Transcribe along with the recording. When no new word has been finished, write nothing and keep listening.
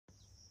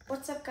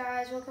What's up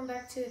guys, welcome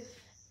back to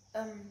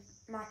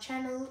my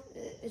channel.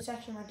 It's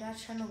actually my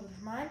dad's channel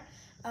but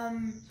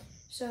mine.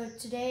 So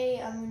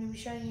today I'm going to be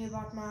showing you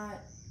about my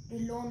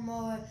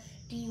lawnmower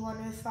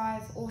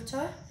D105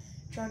 Auto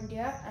John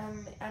Deere,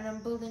 and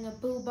I'm building a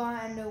bull bar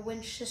and a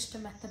winch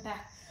system at the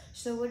back.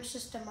 So the winch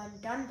system I'm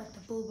done, but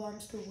the bull bar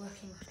I'm still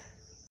working on.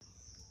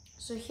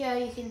 So here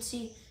you can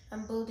see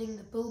I'm building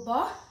the bull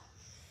bar,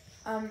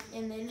 and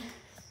then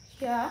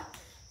here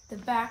the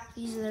back,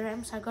 these are the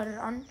ramps I got it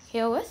on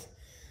here with.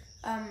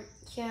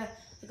 Here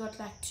I got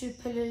like 2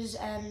 pillars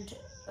and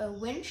a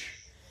winch.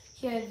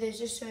 Here there's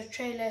just a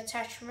trailer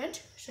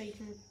attachment, so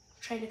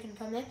trailer can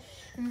come there.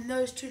 And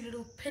those 2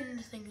 little pin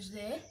things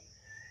there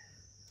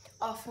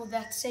are for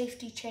that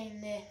safety chain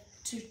there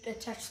to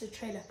attach the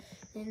trailer.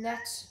 And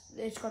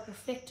it's got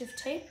reflective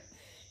tape,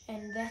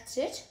 and that's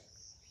it.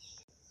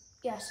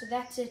 Yeah, so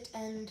that's it,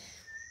 and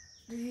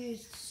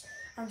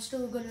I'm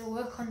still going to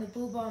work on the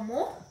bull bar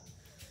more.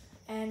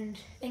 And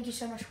thank you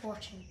so much for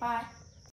watching. Bye.